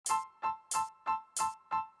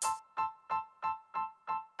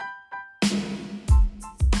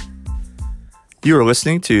You are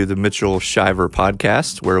listening to the Mitchell Shiver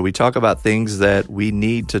podcast, where we talk about things that we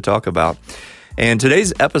need to talk about. And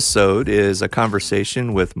today's episode is a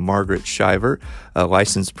conversation with Margaret Shiver, a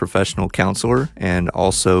licensed professional counselor, and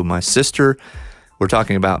also my sister. We're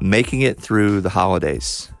talking about making it through the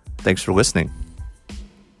holidays. Thanks for listening.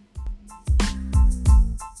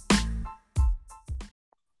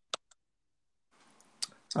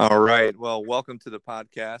 All right. Well, welcome to the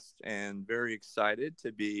podcast, and very excited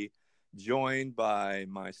to be joined by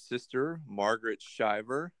my sister, Margaret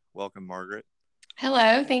Shiver. Welcome, Margaret.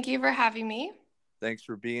 Hello. Thank you for having me. Thanks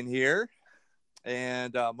for being here.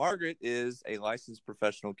 And Margaret is a licensed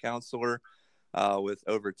professional counselor with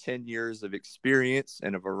over 10 years of experience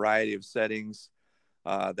in a variety of settings.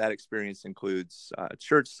 That experience includes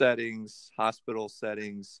church settings, hospital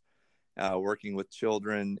settings, working with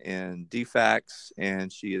children in DFACs,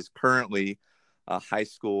 and she is currently a high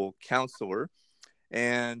school counselor.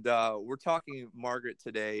 And we're talking, Margaret,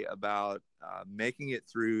 today about making it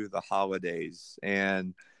through the holidays.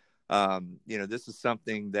 And, this is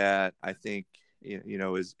something that I think,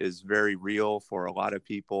 is very real for a lot of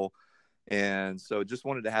people. And so just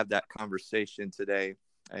wanted to have that conversation today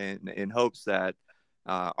and in hopes that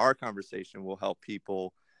our conversation will help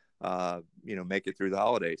people, make it through the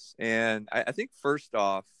holidays. And I think first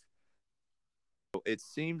off, it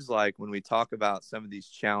seems like when we talk about some of these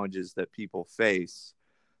challenges that people face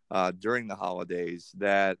during the holidays,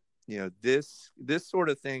 that this sort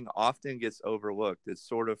of thing often gets overlooked. It's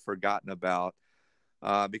sort of forgotten about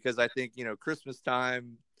because I think Christmas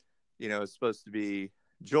time, is supposed to be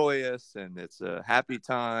joyous and it's a happy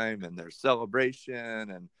time and there's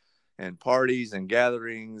celebration and parties and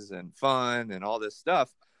gatherings and fun and all this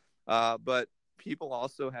stuff. But people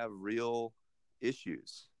also have real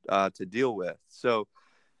issues to deal with. So,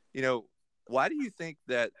 why do you think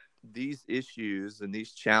that these issues and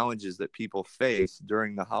these challenges that people face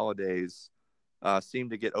during the holidays seem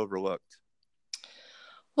to get overlooked?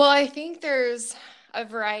 Well, I think there's a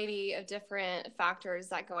variety of different factors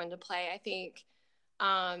that go into play. I think,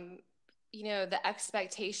 the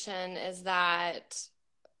expectation is that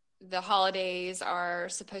the holidays are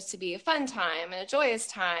supposed to be a fun time and a joyous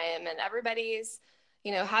time, and everybody's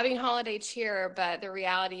having holiday cheer, but the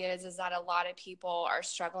reality is that a lot of people are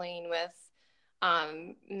struggling with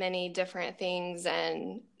many different things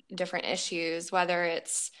and different issues, whether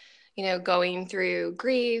it's going through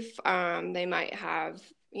grief, they might have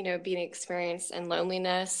being experienced in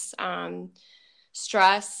loneliness,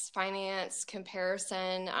 stress, finance,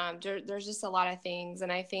 comparison. There's just a lot of things,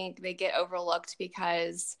 and I think they get overlooked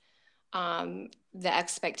because the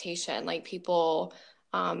expectation, like people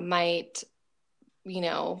might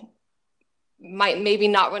maybe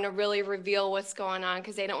not want to really reveal what's going on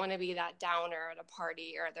because they don't want to be that downer at a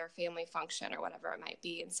party or their family function or whatever it might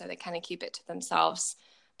be. And so they kind of keep it to themselves,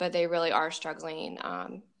 but they really are struggling,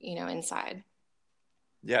 inside.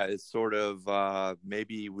 Yeah, it's sort of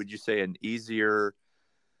maybe, would you say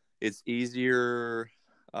it's easier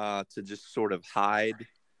to just sort of hide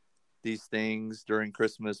these things during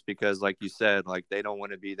Christmas because, like you said, like they don't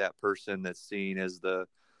want to be that person that's seen as the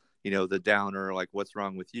downer, like, what's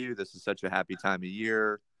wrong with you? This is such a happy time of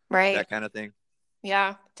year, Right. that kind of thing.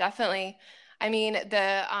 Yeah, definitely. I mean,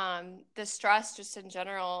 the stress just in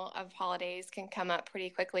general of holidays can come up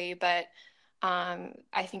pretty quickly, but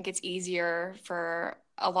I think it's easier for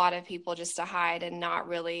a lot of people just to hide and not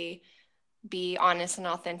really be honest and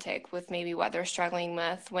authentic with maybe what they're struggling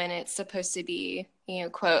with when it's supposed to be,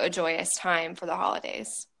 quote, a joyous time for the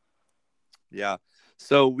holidays. Yeah.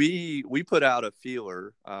 So we put out a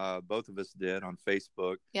feeler, both of us did, on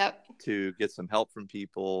Facebook. Yep. To get some help from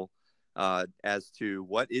people as to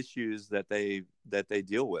what issues that they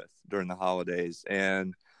deal with during the holidays.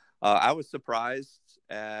 And I was surprised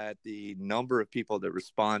at the number of people that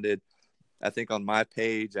responded. I think on my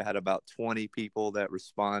page, I had about 20 people that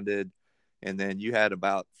responded. And then you had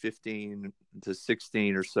about 15 to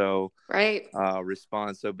 16 or so Right.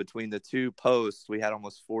 respond. So between the two posts, we had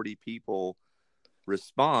almost 40 people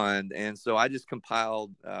respond. And so I just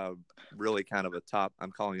compiled really kind of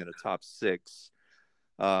I'm calling it a top six,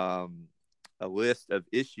 a list of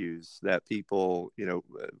issues that people,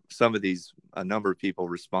 a number of people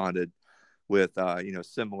responded with,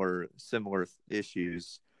 similar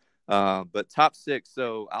issues. But top six.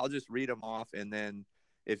 So I'll just read them off, and then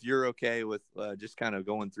if you're okay with just kind of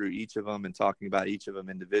going through each of them and talking about each of them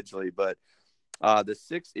individually. But the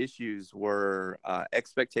six issues were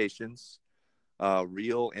expectations,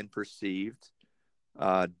 real and perceived,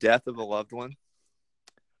 death of a loved one,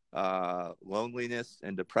 loneliness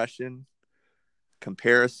and depression,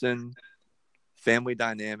 comparison, family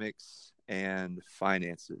dynamics, and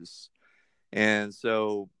finances. And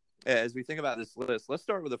so as we think about this list, let's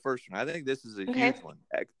start with the first one. I think this is a Okay. huge one.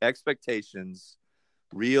 Expectations,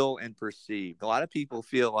 real and perceived. A lot of people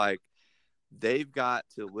feel like they've got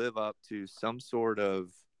to live up to some sort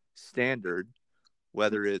of standard,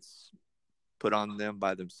 whether it's put on them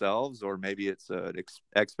by themselves or maybe it's an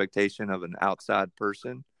expectation of an outside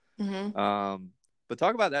person. Mm-hmm. But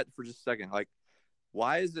talk about that for just a second. Like,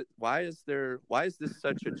 why is this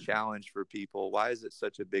such a challenge for people? Why is it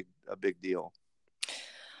such a big deal?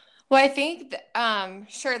 Well, I think,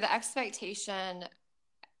 sure, the expectation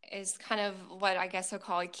is kind of what I guess I'll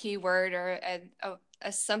call a key word, or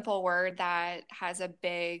a simple word that has a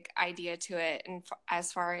big idea to it. And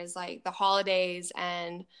as far as like the holidays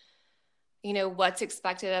and, what's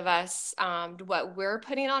expected of us, what we're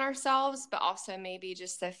putting on ourselves, but also maybe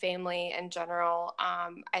just the family in general.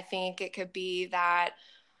 I think it could be that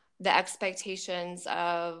the expectations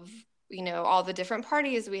of, all the different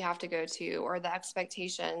parties we have to go to, or the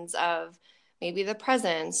expectations of maybe the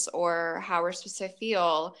presents or how we're supposed to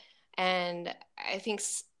feel. And I think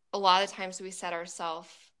a lot of times we set ourselves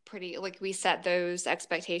pretty, like we set those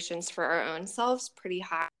expectations for our own selves pretty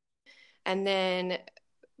high. And then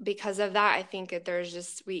because of that, I think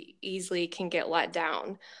that we easily can get let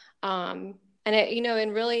down. And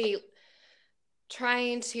and really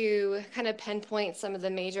trying to kind of pinpoint some of the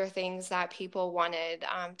major things that people wanted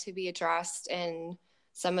to be addressed in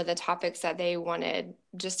some of the topics that they wanted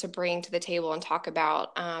just to bring to the table and talk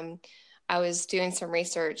about. I was doing some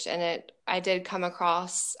research, and I did come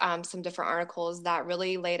across some different articles that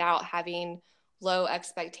really laid out having low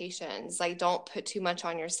expectations. Like, don't put too much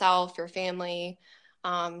on yourself, your family,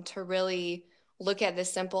 to really look at the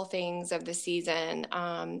simple things of the season,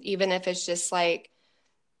 even if it's just like,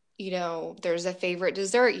 there's a favorite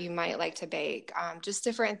dessert you might like to bake, just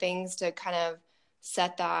different things to kind of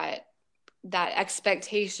set that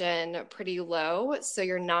expectation pretty low, so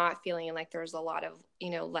you're not feeling like there's a lot of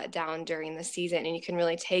let down during the season, and you can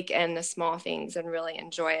really take in the small things and really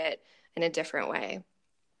enjoy it in a different way.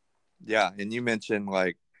 Yeah, and you mentioned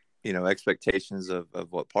like, expectations of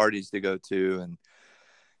what parties to go to,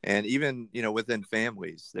 and even within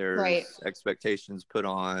families, Right. there's expectations put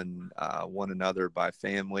on one another by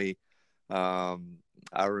family. I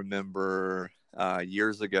remember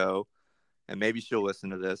years ago, and maybe she'll listen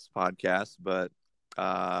to this podcast, but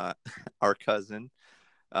uh, our cousin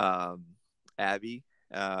um, Abby,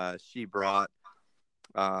 she brought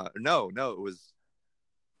no,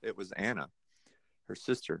 it was Anna, her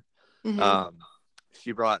sister. Mm-hmm. Um,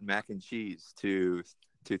 she brought mac and cheese to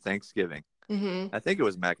Thanksgiving. Mm-hmm. I think it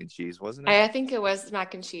was mac and cheese, wasn't it? I think it was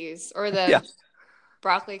mac and cheese or Yeah, the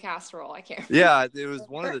broccoli casserole. I can't yeah, it was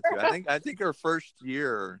one of remember. the two. I think her first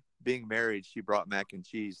year being married, she brought mac and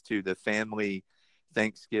cheese to the family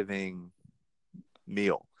Thanksgiving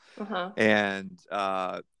meal, Uh-huh. and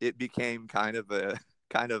it became kind of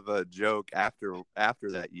a joke after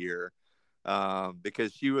that year,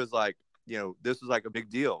 because she was like, this was like a big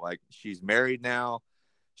deal. Like, she's married now,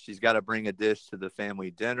 she's got to bring a dish to the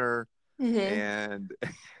family dinner, Mm-hmm. and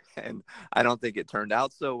and I don't think it turned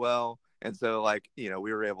out so well. And so, like, we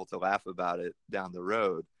were able to laugh about it down the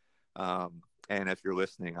road. Um, and if you're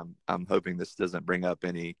listening, I'm hoping this doesn't bring up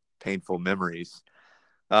any painful memories.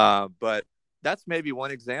 But that's maybe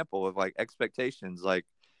one example of like expectations. Like,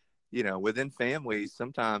 within families,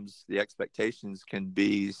 sometimes the expectations can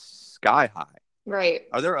be sky high. Right.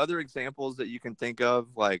 Are there other examples that you can think of,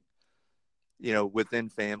 like, within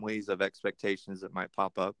families, of expectations that might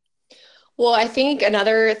pop up? Well, I think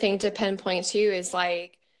another thing to pinpoint too is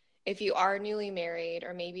like, if you are newly married,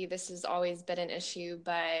 or maybe this has always been an issue,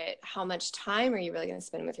 but how much time are you really going to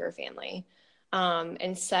spend with your family?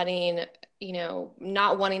 And setting,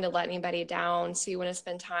 not wanting to let anybody down. So you want to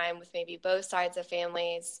spend time with maybe both sides of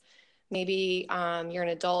families. Maybe you're an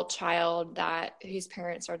adult child whose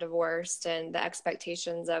parents are divorced, and the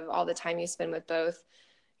expectations of all the time you spend with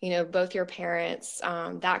both your parents,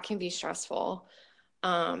 that can be stressful.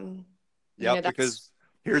 Um, Yep, that's because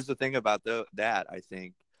here's the thing about that, I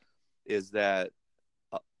think, is that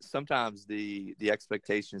sometimes the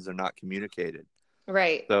expectations are not communicated.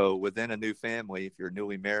 right. So within a new family, if you're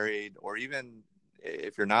newly married, or even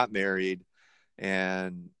if you're not married,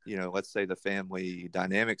 and let's say the family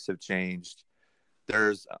dynamics have changed,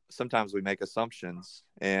 there's sometimes we make assumptions,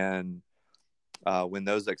 and when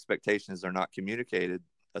those expectations are not communicated,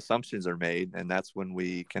 assumptions are made, and that's when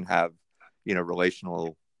we can have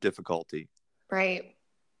relational difficulty. Right.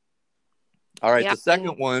 All right, Yeah. the second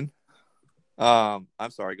And one. I'm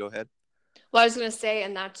sorry, go ahead. well, I was going to say,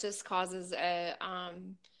 and that just causes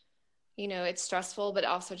it's stressful, but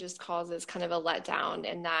also just causes kind of a letdown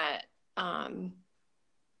in that, um,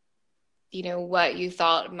 what you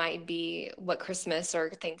thought might be what Christmas or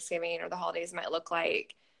Thanksgiving or the holidays might look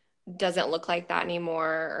like doesn't look like that anymore,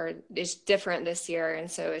 or it's different this year. And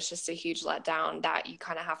so it's just a huge letdown that you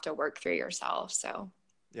kind of have to work through yourself. So,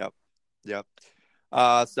 Yep. Yep.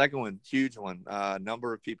 Second one, huge one.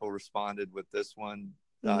 Number of people responded with this one.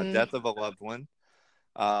 mm-hmm. Death of a loved one.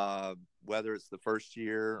 Whether it's the first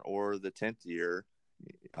year or the 10th year,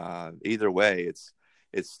 either way,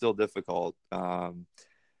 it's still difficult.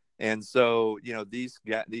 And so,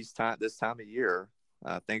 this time of year,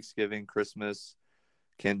 Thanksgiving, Christmas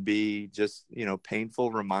can be just,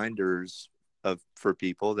 painful reminders for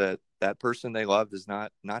people that person they loved is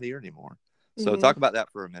not here anymore. So Mm-hmm. talk about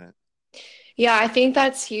that for a minute. Yeah, I think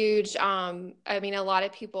that's huge. I mean, a lot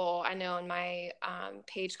of people I know on my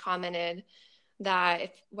page commented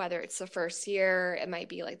that whether it's the first year, it might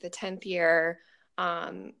be like the 10th year,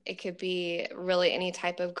 it could be really any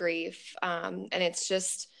type of grief. And it's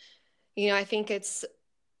just, I think it's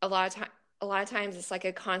a lot of times it's like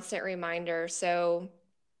a constant reminder. So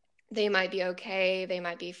they might be okay, they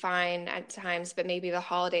might be fine at times, but maybe the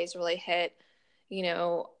holidays really hit,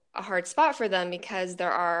 a hard spot for them because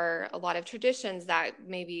there are a lot of traditions that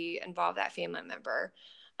maybe involve that family member.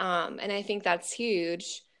 And I think that's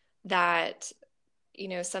huge that,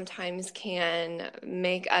 sometimes can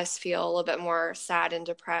make us feel a little bit more sad and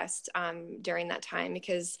depressed during that time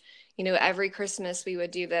because, every Christmas we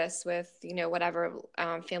would do this with, whatever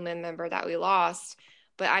family member that we lost,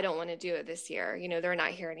 but I don't want to do it this year. They're not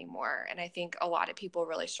here anymore. And I think a lot of people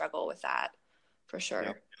really struggle with that for Yep.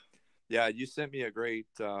 sure. Yeah, you sent me a great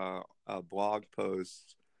blog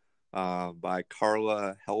post by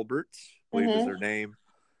Carla Helbert, I believe is her Mm-hmm. name,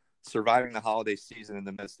 surviving the holiday season in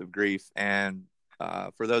the midst of grief. And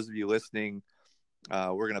for those of you listening,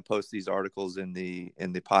 we're going to post these articles in the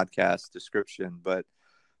podcast description. But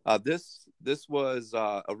this was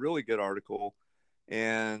a really good article,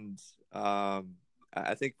 and I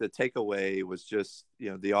think the takeaway was just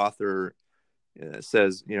the author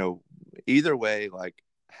says either way, like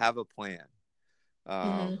have a plan.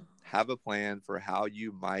 Mm-hmm. Have a plan for how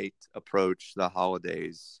you might approach the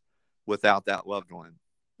holidays without that loved one.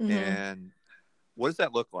 Mm-hmm. And what does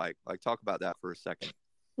that look like? Like, talk about that for a second.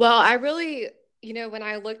 Well, I really, when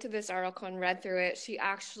I looked at this article and read through it, she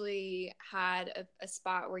actually had a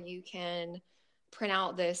spot where you can print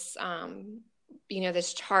out this,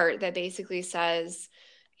 this chart that basically says,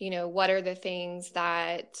 what are the things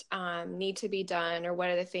that need to be done, or what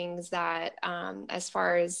are the things that, as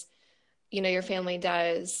far as, your family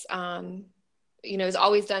does, is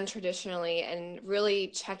always done traditionally, and really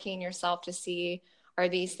checking yourself to see, are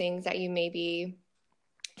these things that you maybe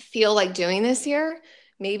feel like doing this year?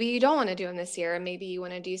 Maybe you don't want to do them this year, and maybe you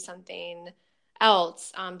want to do something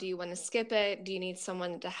else. Do you want to skip it? Do you need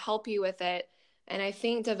someone to help you with it? And I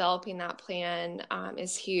think developing that plan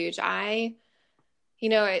is huge. You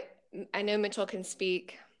know, I know Mitchell can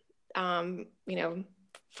speak, um, you know,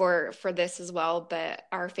 for this as well, but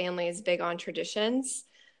our family is big on traditions.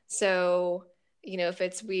 So, if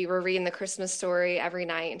it's we were reading the Christmas story every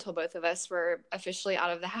night until both of us were officially out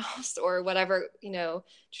of the house, or whatever,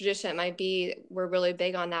 tradition it might be, we're really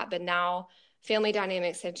big on that. But now family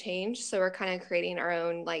dynamics have changed. So we're kind of creating our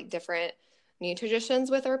own like different new traditions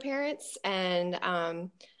with our parents. And I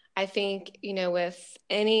think, with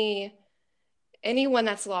anyone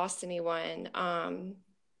that's lost anyone, I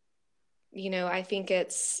think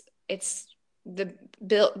it's the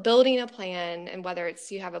building a plan, and whether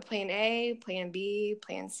it's you have a plan A, plan B,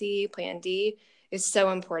 plan C, plan D, is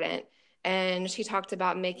so important. And she talked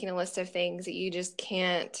about making a list of things that you just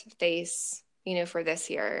can't face, for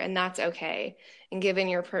this year, and that's okay. And giving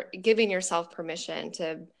yourself permission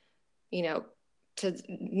to, you know, to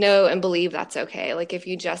know and believe that's okay. Like if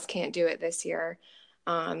you just can't do it this year.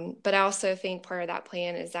 But I also think part of that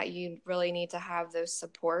plan is that you really need to have the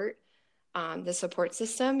support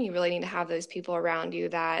system. You really need to have those people around you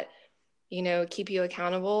that, keep you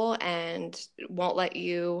accountable and won't let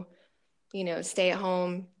you, stay at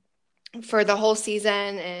home for the whole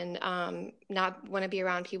season, and not want to be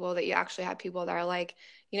around people. That you actually have people that are like,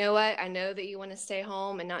 you know what, I know that you want to stay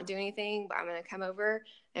home and not do anything, but I'm going to come over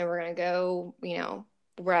and we're going to go,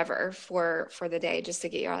 wherever for the day, just to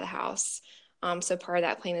get you out of the house. So part of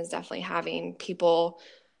that plan is definitely having people,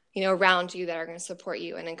 around you that are going to support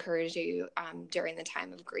you and encourage you during the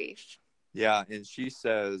time of grief. Yeah, and she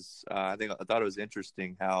says, I thought it was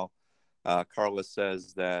interesting how Carla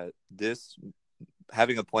says that this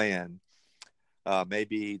having a plan may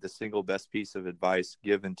be the single best piece of advice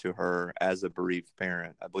given to her as a bereaved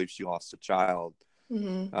parent. I believe she lost a child.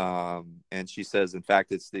 Mm-hmm. And she says, in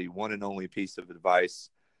fact, it's the one and only piece of advice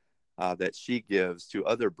that she gives to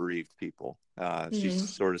other bereaved people. She Mm-hmm.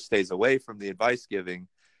 sort of stays away from the advice giving,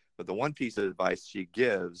 but the one piece of advice she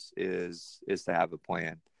gives is to have a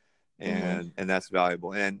plan, Mm-hmm. and that's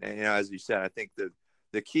valuable. And as you said, I think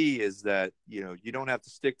the key is that you don't have to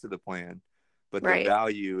stick to the plan, but the Right.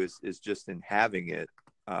 value is just in having it,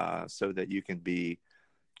 so that you can be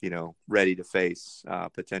ready to face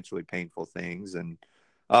potentially painful things. And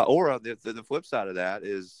or the flip side of that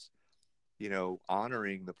is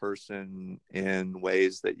honoring the person in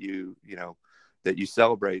ways that that you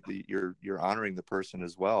celebrate, that you're honoring the person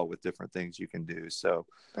as well with different things you can do. So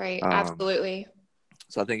Right. um Absolutely.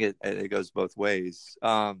 so I think it goes both ways.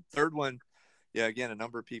 Third one, yeah, again, a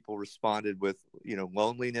number of people responded with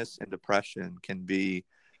loneliness and depression can be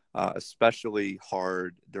especially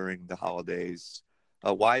hard during the holidays.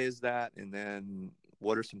 Why is that? And then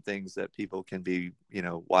what are some things that people can be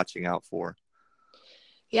watching out for?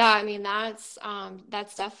 Yeah, I mean that's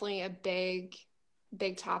definitely a big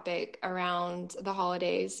topic around the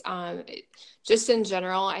holidays. Just in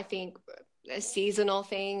general, I think a seasonal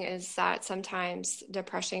thing is that sometimes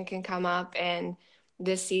depression can come up in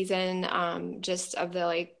this season, just of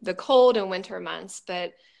the cold and winter months,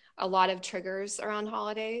 but a lot of triggers around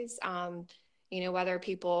holidays. Whether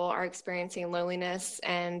people are experiencing loneliness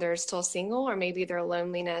and they're still single, or maybe they're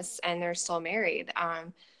loneliness and they're still married.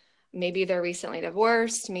 Maybe they're recently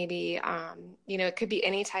divorced. Maybe it could be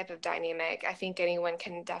any type of dynamic. I think anyone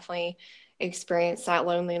can definitely experience that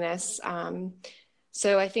loneliness.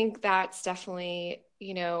 So I think that's definitely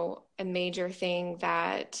a major thing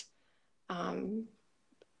that um,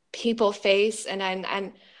 people face,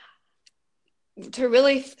 and to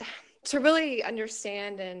really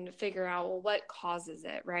understand and figure out, well, what causes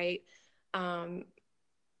it, right? um,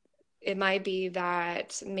 it might be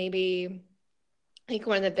that maybe, I think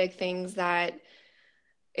one of the big things that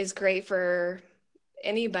is great for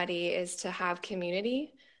anybody is to have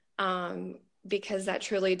community, um, because that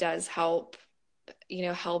truly does help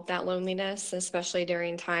that loneliness, especially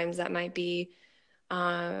during times that um, might be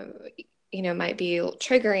triggering,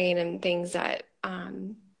 and things that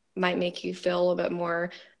might make you feel a little bit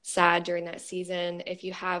more sad during that season. If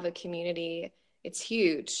you have a community, it's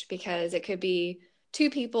huge, because it could be two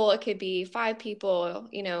people, it could be five people,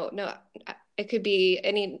 no, it could be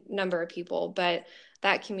any number of people, but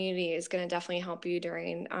that community is going to definitely help you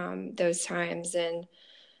during those times. And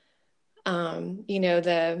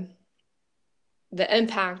the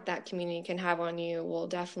impact that community can have on you will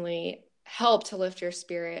definitely help to lift your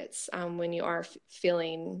spirits when you are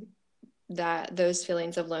feeling those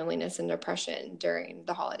feelings of loneliness and depression during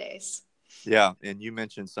the holidays. Yeah, and you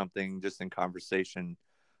mentioned something just in conversation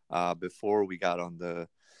before we got on the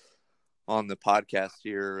podcast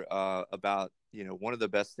here, about one of the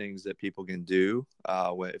best things that people can do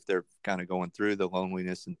if they're kind of going through the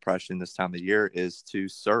loneliness and depression this time of year is to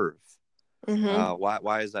serve. Mm-hmm.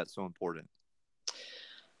 Why is that so important?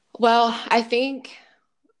 Well, I think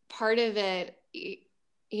part of it,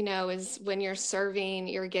 is when you're serving,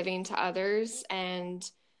 you're giving to others. And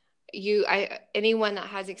anyone that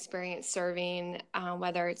has experience serving,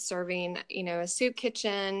 whether it's serving, a soup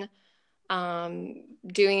kitchen,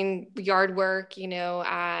 doing yard work,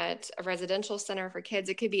 at a residential center for kids,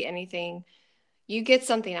 it could be anything. You get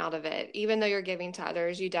something out of it. Even though you're giving to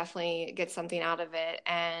others, you definitely get something out of it.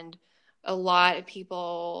 And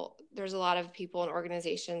there's a lot of people and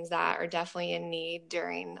organizations that are definitely in need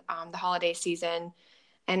during the holiday season.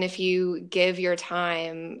 And if you give your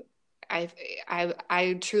time, I,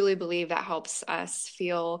 I truly believe that helps us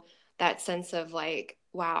feel that sense of like,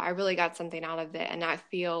 wow, I really got something out of it, and I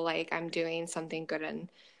feel like I'm doing something good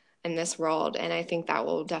in this world. And I think that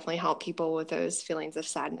will definitely help people with those feelings of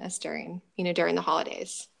sadness during the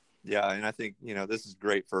holidays. Yeah, and I think this is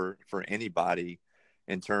great for anybody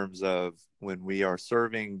in terms of when we are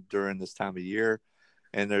serving during this time of year.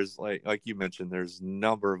 And there's like you mentioned, there's a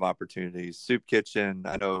number of opportunities. Soup kitchen,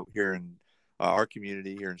 I know here in our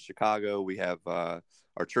community here in Chicago, we have our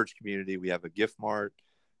church community. We have a gift mart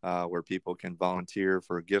where people can volunteer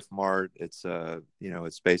for a gift mart. It's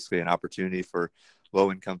basically an opportunity for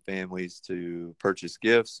low income families to purchase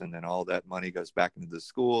gifts, and then all that money goes back into the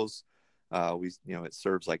schools. It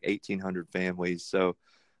serves like 1,800 families. So,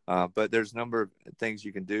 but there's a number of things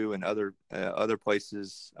you can do in other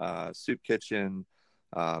places. Soup kitchen,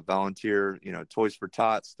 volunteer. Toys for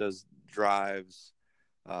Tots does drives.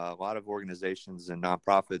 A lot of organizations and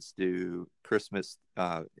nonprofits do Christmas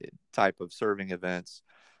type of serving events.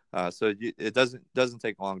 It doesn't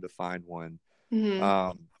take long to find one. Mm-hmm.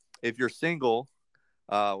 Um, if you're single,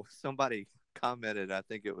 somebody commented. I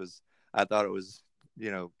thought it was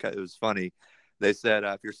it was funny. They said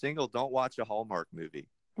if you're single, don't watch a Hallmark movie.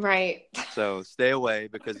 Right. So stay away,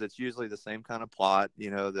 because it's usually the same kind of plot.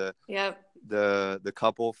 Yep. The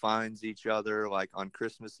couple finds each other like on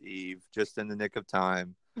Christmas Eve, just in the nick of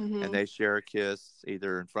time, and Mm-hmm. they share a kiss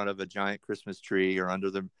either in front of a giant Christmas tree or under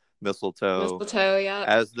the mistletoe Mistletoe, yep.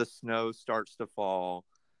 as the snow starts to fall,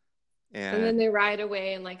 And then and they ride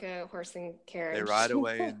away in like a horse and they carriage. ride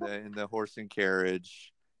away in the horse and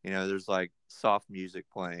carriage. There's like soft music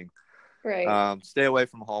playing. Right. Stay away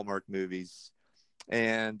from Hallmark movies.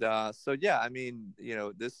 And so, yeah, I mean,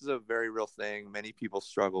 this is a very real thing. Many people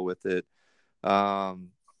struggle with it. Um,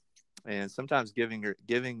 and sometimes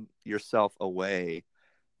giving yourself away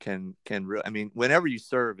I mean, whenever you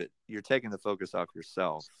serve it, you're taking the focus off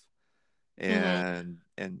yourself. Mm-hmm.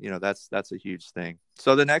 And that's a huge thing.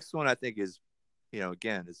 So the next one I think is,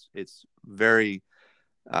 again, it's very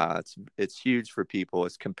it's huge for people.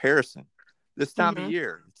 It's comparison. This time of Mm-hmm.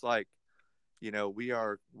 year, it's like, we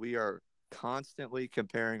are constantly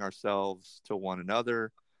comparing ourselves to one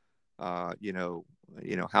another. uh you know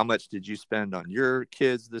how much did you spend on your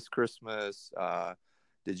kids this Christmas?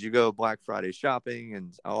 Did you go Black Friday shopping?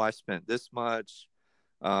 And, oh, I spent this much.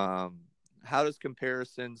 um how does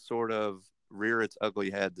comparison sort of rear its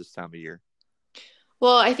ugly head this time of year?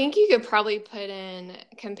 Well, I think you could probably put in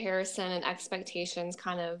comparison and expectations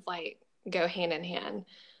kind of like go hand in hand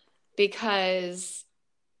because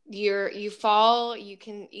you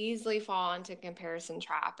can easily fall into comparison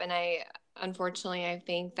trap. And unfortunately, I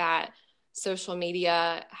think that social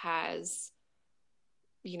media has,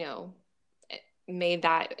 you know, made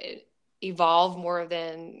that evolve more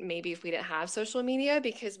than maybe if we didn't have social media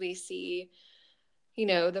because we see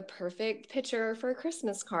the perfect picture for a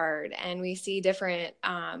Christmas card. And we see different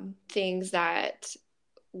things that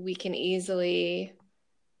we can easily,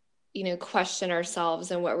 question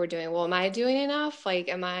ourselves and what we're doing. Well, am I doing enough? Like,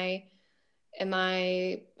 how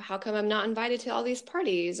come I'm not invited to all these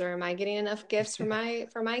parties? Or am I getting enough gifts for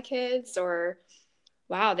my kids? Or,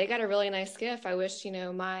 wow, they got a really nice gift. I wish,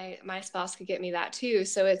 my spouse could get me that too.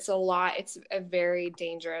 So it's a very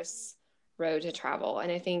dangerous road to travel.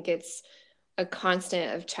 And I think it's a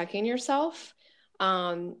constant of checking yourself.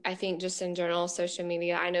 I think just in general, social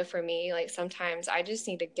media, I know for me, like sometimes I just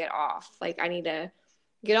need to get off. Like I need to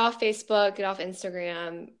get off Facebook, get off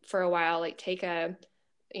Instagram for a while, like take a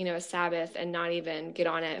Sabbath and not even get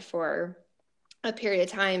on it for a period of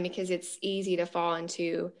time because it's easy to fall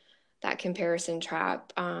into that comparison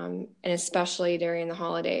trap. And especially during the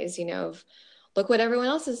holidays, of look what everyone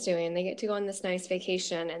else is doing. They get to go on this nice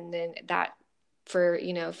vacation. And then that for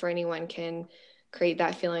anyone can create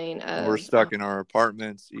that feeling We're of, stuck in our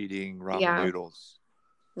apartments eating ramen yeah, noodles.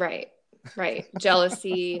 right, right.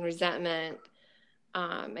 Jealousy and resentment.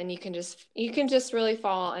 And you can just really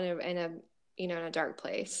fall in a dark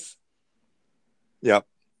place. Yep.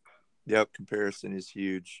 Yep. Comparison is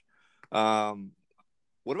huge. um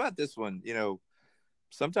what about this one?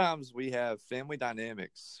 Sometimes we have family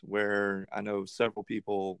dynamics where I know several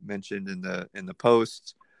people mentioned in the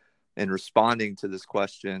posts and responding to this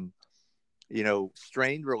question,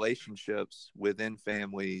 strained relationships within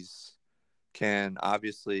families can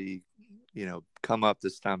obviously, come up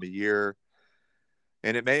this time of year.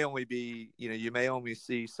 And it may only be, you may only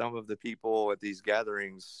see some of the people at these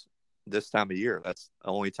gatherings this time of year. That's the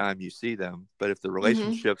only time you see them. But if the Mm-hmm.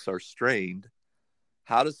 relationships are strained,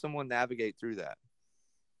 how does someone navigate through that?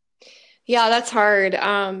 Yeah, that's hard.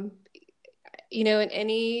 In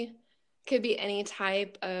any could be any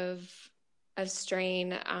type of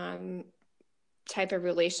strain, type of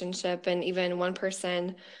relationship. And even one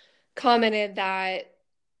person commented that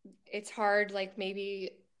it's hard, like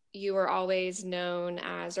maybe you were always known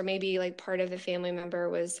as, or maybe like part of the family member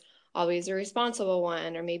was always the responsible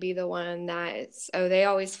one, or maybe the one that's, oh, they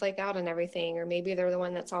always flake out on everything, or maybe they're the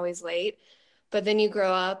one that's always late. But then you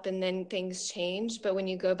grow up and then things change. But when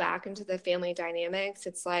you go back into the family dynamics,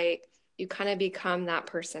 it's like you kind of become that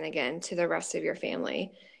person again to the rest of your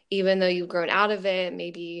family. Even though you've grown out of it,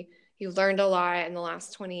 maybe you learned a lot in the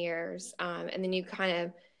last 20 years. And then you kind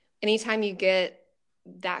of, anytime you get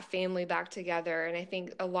that family back together, and I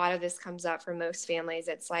think a lot of this comes up for most families,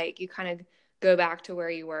 it's like you kind of go back to where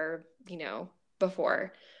you were,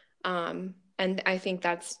 before. And I think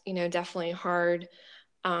that's, definitely hard.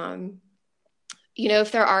 Um,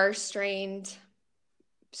 if there are strained,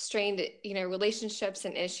 relationships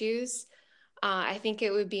and issues, I think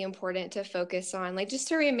it would be important to focus on, like, just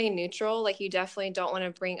to remain neutral. Like, you definitely don't want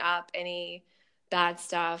to bring up any bad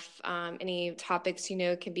stuff. Any topics,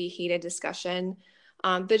 can be heated discussion.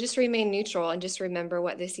 But just remain neutral and just remember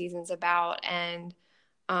what this season's about. And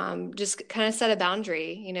just kind of set a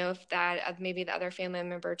boundary, if maybe the other family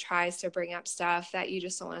member tries to bring up stuff that you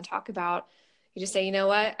just don't want to talk about, you just say, you know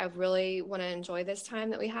what, I really want to enjoy this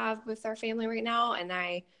time that we have with our family right now. And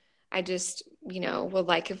I just, would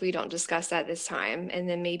like if we don't discuss that this time. And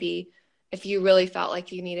then maybe if you really felt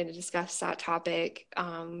like you needed to discuss that topic,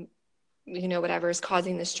 whatever is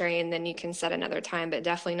causing the strain, then you can set another time, but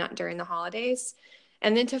definitely not during the holidays.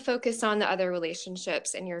 And then to focus on the other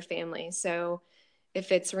relationships in your family. So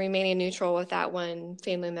if it's remaining neutral with that one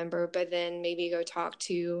family member, but then maybe go talk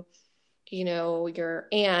to, your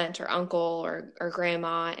aunt or uncle or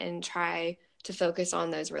grandma and try to focus on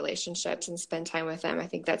those relationships and spend time with them. I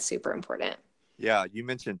think that's super important. Yeah, you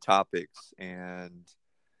mentioned topics, and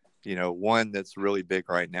one that's really big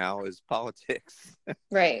right now is politics.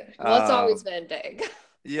 Right. Well, it's always um, been big.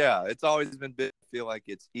 yeah, it's always been big. I feel like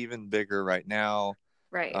it's even bigger right now,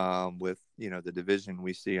 Right. with the division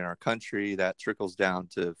we see in our country that trickles down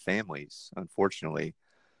to families, unfortunately.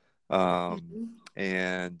 um, Mm-hmm.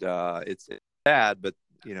 and it's sad, but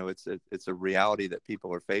it's a reality that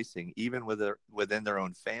people are facing, even within their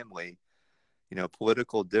own family.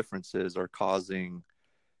 Political differences are causing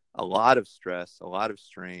a lot of stress, a lot of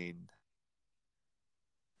strain.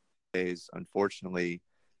 Unfortunately,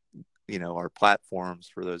 our platforms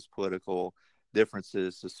for those political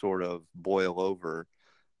differences to sort of boil over.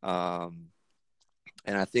 Um,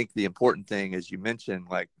 and I think the important thing, as you mentioned,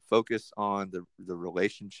 like focus on the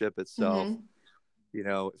relationship itself. Mm-hmm.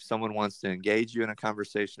 If someone wants to engage you in a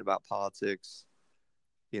conversation about politics,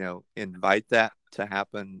 invite that to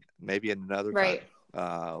happen maybe in another time,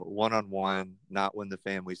 Right. one-on-one, not when the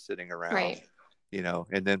family's sitting around, Right.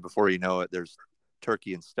 and then before you know it, there's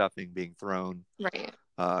turkey and stuffing being thrown Right.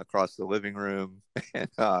 across the living room. And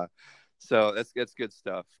so that's good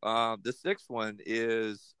stuff. The sixth one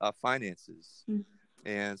is finances. Mm-hmm.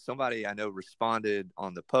 And somebody I know responded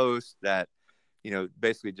on the post that,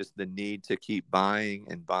 basically just the need to keep buying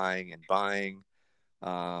and buying and buying.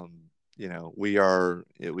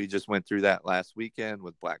 We just went through that last weekend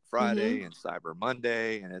with Black Friday Mm-hmm. and Cyber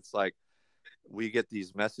Monday. And it's like, we get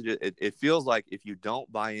these messages. It feels like if you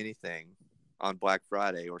don't buy anything on Black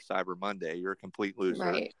Friday or Cyber Monday, you're a complete loser.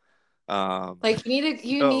 Right. Um, Like you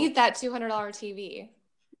so need that $200 TV. you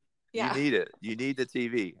Yeah. need it. You need the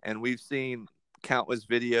TV. And we've seen countless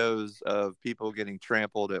videos of people getting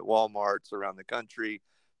trampled at Walmarts around the country,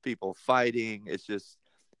 people fighting. It's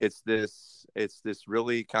this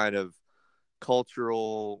really kind of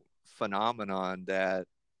cultural phenomenon that,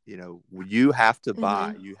 you have to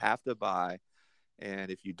buy. Mm-hmm. You have to buy. And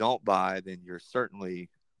if you don't buy, then you're certainly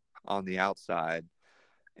on the outside.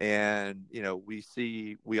 And,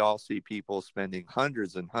 we all see people spending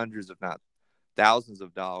hundreds and hundreds, if not thousands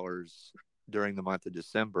of dollars during the month of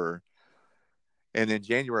December. And then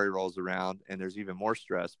January rolls around and there's even more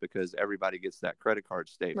stress because everybody gets that credit card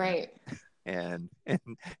statement Right.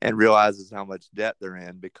 and realizes how much debt they're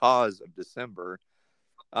in because of December.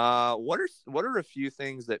 What are a few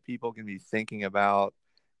things that people can be thinking about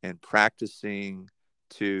and practicing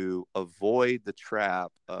to avoid the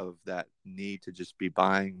trap of that need to just be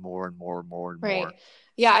buying more and more and more and more? Right.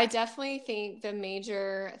 Yeah, I definitely think the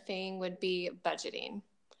major thing would be budgeting.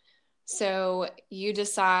 So you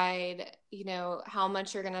decide, how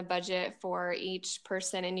much you're going to budget for each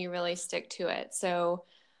person and you really stick to it. So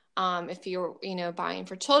if you're, buying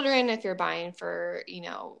for children, if you're buying for,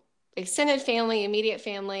 extended family, immediate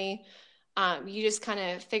family, you just kind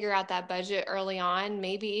of figure out that budget early on,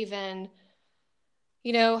 maybe even,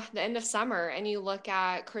 the end of summer, and you look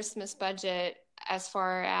at Christmas budget as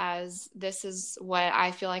far as this is what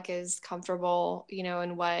I feel like is comfortable,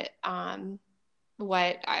 and what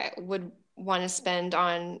I would want to spend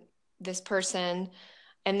on this person,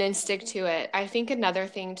 and then stick to it. I think another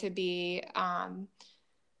thing to be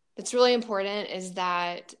that's really important is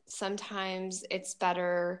that sometimes it's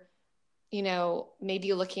better,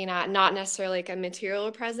 maybe looking at not necessarily like a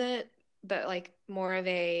material present, but like more of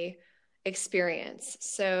a experience.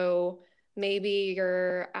 So maybe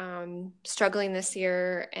you're struggling this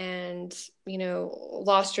year and,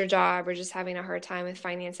 lost your job or just having a hard time with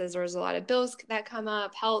finances. There's a lot of bills that come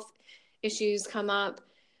up, health issues come up.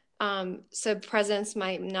 So presents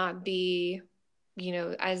might not be,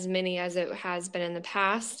 as many as it has been in the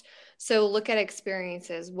past. So look at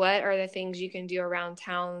experiences. What are the things you can do around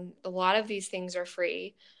town? A lot of these things are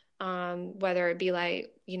free, whether it be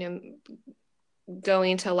like,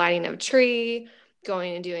 going to lighting of a tree,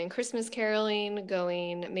 going and doing Christmas caroling,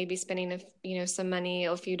 going maybe spending some money,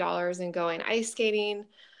 a few dollars, and going ice skating.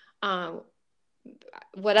 Um,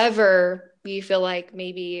 Whatever you feel like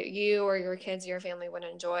maybe you or your kids or your family would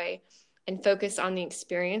enjoy, and focus on the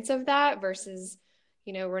experience of that versus,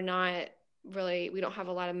 we don't have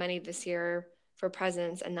a lot of money this year for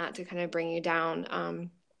presents, and not to kind of bring you down.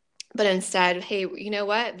 But instead, hey, you know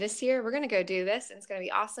what? This year we're going to go do this, and it's going to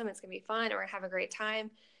be awesome. It's going to be fun. We're going to have a great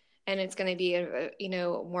time, and it's going to be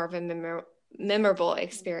more of a memorable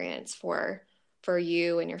experience for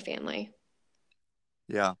you and your family.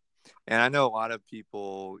 Yeah. And I know a lot of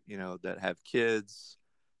people, that have kids,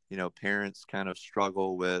 parents kind of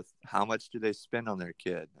struggle with how much do they spend on their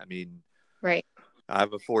kid. I mean, Right. I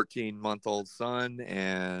have a 14-month-old son,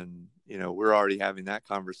 and we're already having that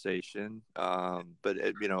conversation. But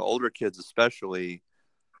older kids especially,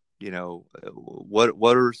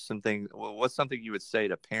 what are some things? What's something you would say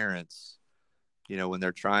to parents, when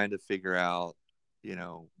they're trying to figure out,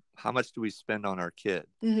 how much do we spend on our kid?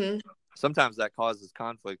 Mm-hmm. Sometimes that causes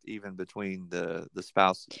conflict even between the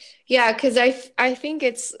spouses. Yeah, because I think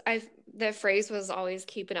the phrase was always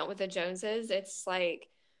keeping up with the Joneses. It's like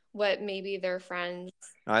what maybe their friends.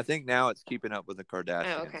 I think now it's keeping up with the Oh,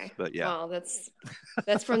 Kardashians, okay. but yeah. Well, that's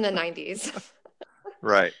from the 90s.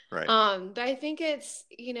 Right, right. But I think it's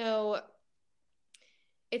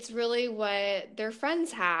really what their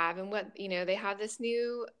friends have, and what, they have this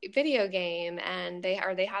new video game, and they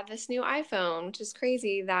have this new iPhone, which is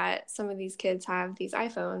crazy that some of these kids have these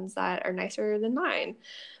iPhones that are nicer than mine.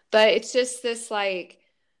 But it's just this like,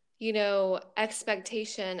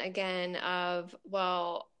 expectation again of,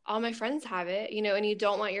 well, all my friends have it, and you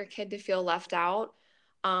don't want your kid to feel left out,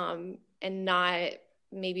 and not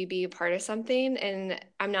maybe be a part of something. And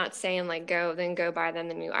I'm not saying like go buy them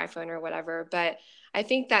the new iPhone or whatever, but I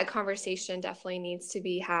think that conversation definitely needs to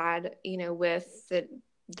be had, with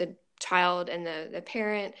the child and the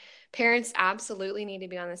parent. Parents absolutely need to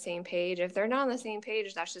be on the same page. If they're not on the same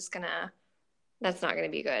page, that's not gonna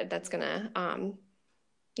be good. That's gonna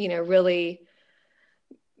really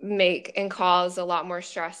make and cause a lot more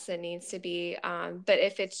stress than needs to be. But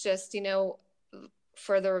if it's just,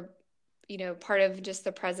 for the, part of just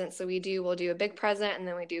the present, so we'll do a big present and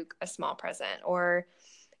then we do a small present. Or,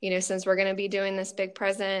 since we're going to be doing this big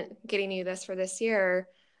present, getting you this for this year,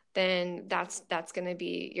 then that's going to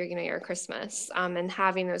be your Christmas. And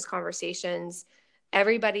having those conversations,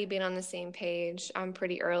 everybody being on the same page,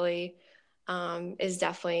 pretty early, is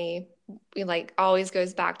definitely, like, always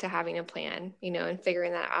goes back to having a plan, and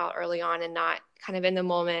figuring that out early on, and not kind of in the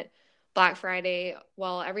moment. Black Friday,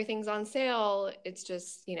 well, everything's on sale. It's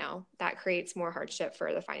just, that creates more hardship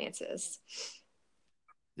for the finances.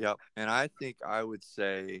 Yep. And I think I would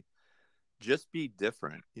say just be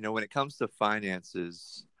different. When it comes to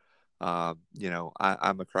finances, I'm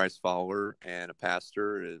a Christ follower and a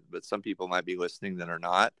pastor, but some people might be listening that are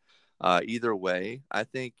not. Either way, I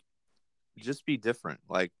think just be different.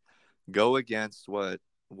 Like, go against what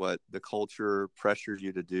the culture pressures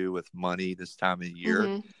you to do with money this time of year.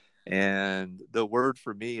 Mm-hmm. And the word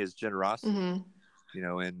for me is generosity. Mm-hmm.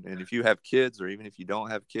 And if you have kids, or even if you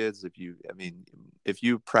don't have kids, if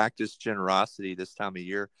you practice generosity this time of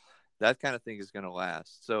year, that kind of thing is going to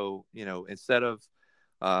last. So, instead of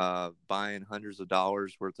buying hundreds of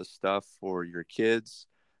dollars worth of stuff for your kids,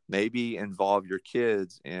 maybe involve your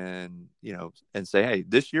kids and say, hey,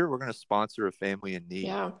 this year we're going to sponsor a family in need.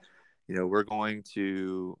 Yeah. We're going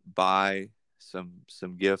to buy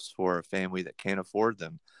some gifts for a family that can't afford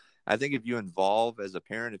them. I think if you involve, as a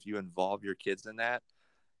parent, if you involve your kids in that,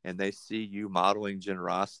 and they see you modeling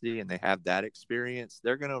generosity and they have that experience,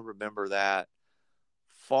 they're going to remember that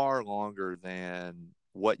far longer than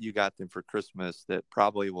what you got them for Christmas, that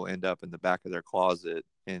probably will end up in the back of their closet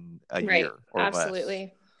in a Right. year or less.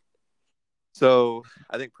 Absolutely. So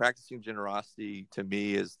I think practicing generosity to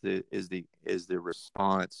me is the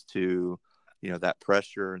response to, that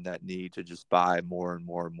pressure and that need to just buy more and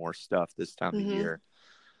more and more stuff this time of Mm-hmm. year.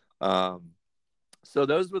 Um, so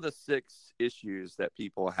those were the 6 issues that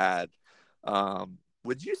people had.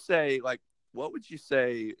 Would you say, like, what would you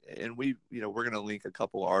say? And we're going to link a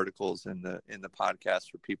couple articles in the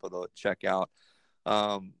podcast for people to check out.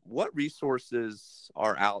 What resources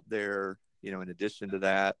are out there, in addition to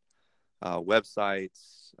that,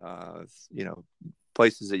 websites,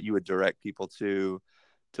 places that you would direct people to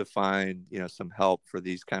find, some help for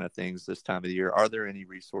these kind of things this time of the year? Are there any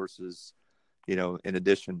resources, in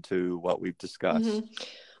addition to what we've discussed? Mm-hmm.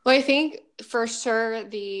 Well, I think for sure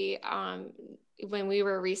when we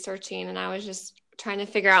were researching, and I was just trying to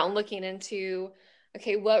figure out and looking into,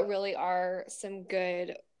 okay, what really are some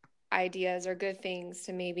good ideas or good things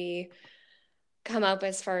to maybe come up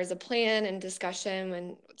as far as a plan and discussion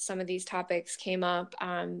when some of these topics came up.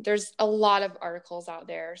 There's a lot of articles out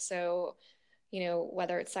there. So,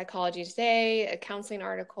 whether it's Psychology Today, a counseling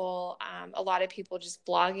article, a lot of people just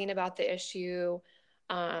blogging about the issue,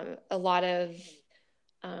 a lot of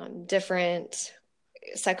different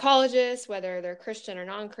psychologists, whether they're Christian or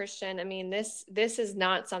non-Christian. I mean, this is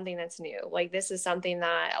not something that's new. Like, this is something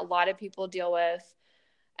that a lot of people deal with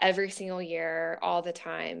every single year, all the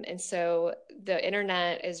time. And so the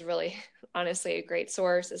internet is really honestly a great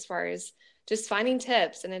source as far as just finding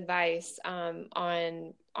tips and advice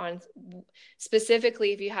on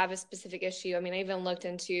specifically if you have a specific issue. I mean, I even looked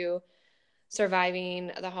into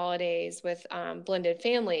surviving the holidays with blended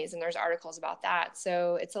families, and there's articles about that.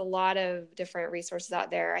 So it's a lot of different resources out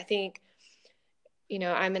there. I think,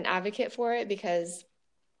 I'm an advocate for it because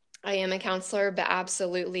I am a counselor, but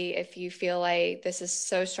absolutely, if you feel like this is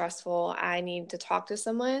so stressful, I need to talk to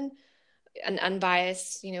someone, an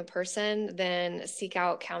unbiased, person, then seek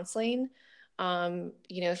out counseling.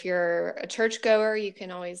 If you're a churchgoer, you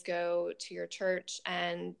can always go to your church,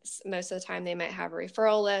 and most of the time they might have a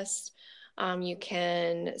referral list. You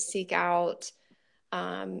can seek out,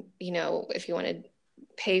 if you want to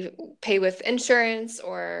pay with insurance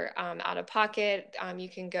or out of pocket, you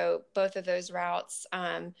can go both of those routes.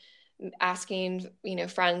 Asking,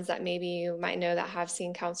 friends that maybe you might know that have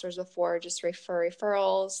seen counselors before, just refer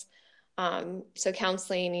referrals. So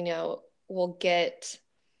counseling, will get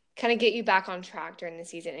you back on track during the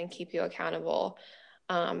season and keep you accountable.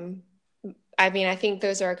 I think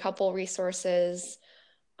those are a couple resources.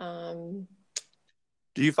 Do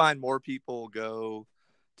you find more people go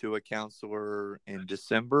to a counselor in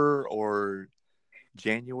December or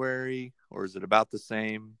January, or is it about the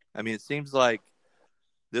same? I mean, it seems like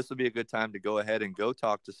this would be a good time to go ahead and go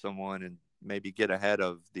talk to someone and maybe get ahead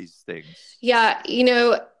of these things. Yeah.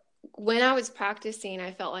 When I was practicing,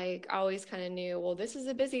 I felt like I always kind of knew, well, this is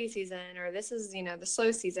a busy season or this is, the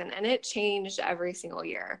slow season. And it changed every single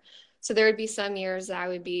year. So there would be some years that I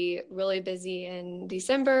would be really busy in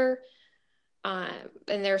December. And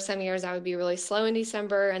there were some years I would be really slow in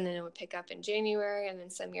December, and then it would pick up in January. And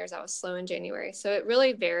then some years I was slow in January. So it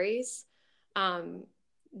really varies.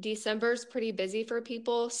 December's pretty busy for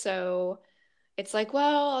people. So it's like,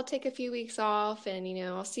 well, I'll take a few weeks off and,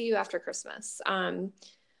 I'll see you after Christmas.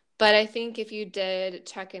 But I think if you did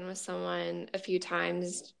check in with someone a few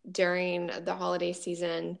times during the holiday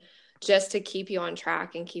season, just to keep you on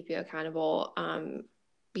track and keep you accountable,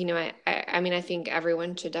 I think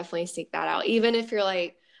everyone should definitely seek that out. Even if you're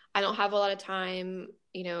like, I don't have a lot of time,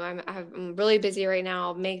 I'm really busy right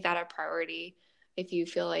now, make that a priority. If you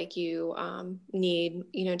feel like you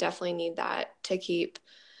definitely need that to keep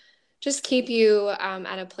you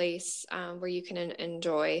at a place where you can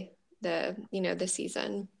enjoy the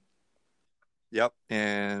season. Yep.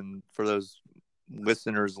 And for those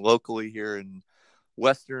listeners locally here in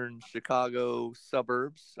Western Chicago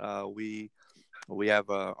suburbs, we have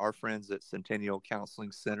our friends at Centennial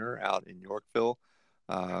Counseling Center out in Yorkville.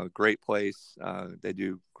 Great place. They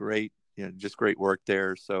do great, just great work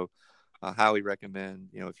there. So highly recommend,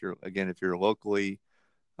 if you're a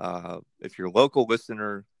local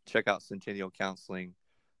listener, check out Centennial Counseling.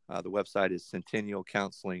 The website is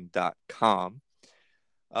centennialcounseling.com.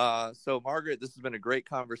 So Margaret, this has been a great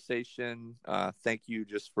conversation. Thank you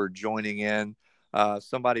just for joining in.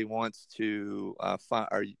 Somebody wants to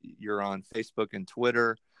you're on Facebook and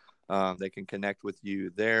Twitter. They can connect with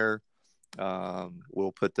you there.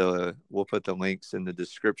 We'll put the links in the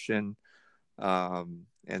description.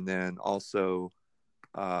 And then also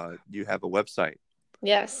you have a website.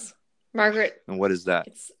 Yes. Margaret. And what is that?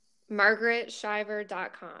 It's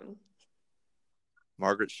margaretshiver.com.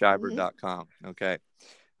 margaretshiver.com. Okay.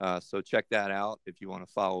 So check that out if you want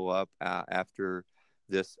to follow up after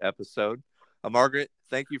this episode. Margaret,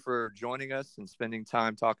 thank you for joining us and spending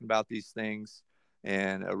time talking about these things.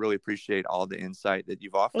 And I really appreciate all the insight that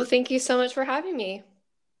you've offered. Well, thank you so much for having me.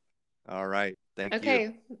 All right. Thank you.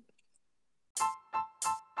 Okay.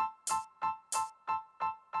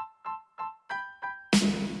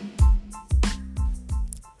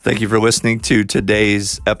 Thank you for listening to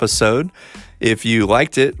today's episode. If you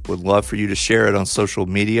liked it, would love for you to share it on social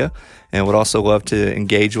media, and would also love to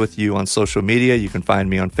engage with you on social media. You can find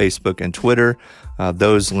me on Facebook and Twitter.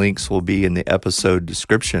 Those links will be in the episode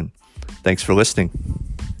description. Thanks for listening.